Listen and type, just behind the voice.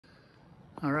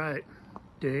All right,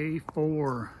 day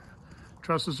 4.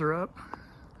 Trusses are up.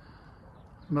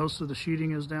 Most of the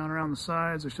sheeting is down around the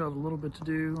sides. They still have a little bit to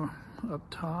do up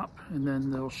top, and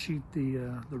then they'll sheet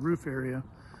the roof area.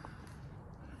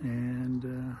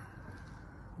 And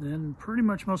then pretty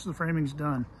much most of the framing's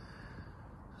done.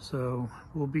 So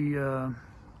we'll be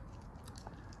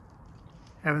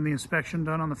having the inspection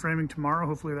done on the framing tomorrow.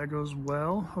 Hopefully that goes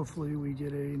well. Hopefully we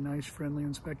get a nice, friendly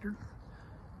inspector.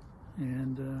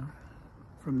 And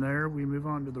from there, we move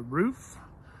on to the roof,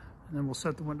 and then we'll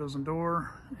set the windows and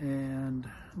door, and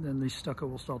then the stucco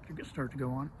will start to go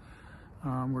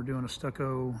on. We're doing a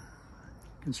stucco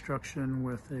construction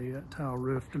with a tile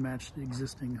roof to match the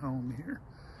existing home here.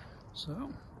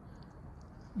 So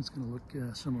it's going to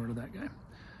look similar to that guy.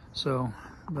 So,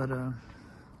 but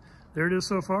there it is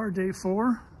so far, day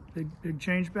 4. Big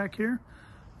change back here.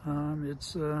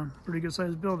 It's a pretty good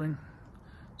sized building,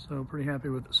 so pretty happy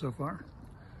with it so far.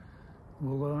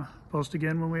 We'll post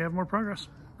again when we have more progress.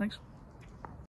 Thanks.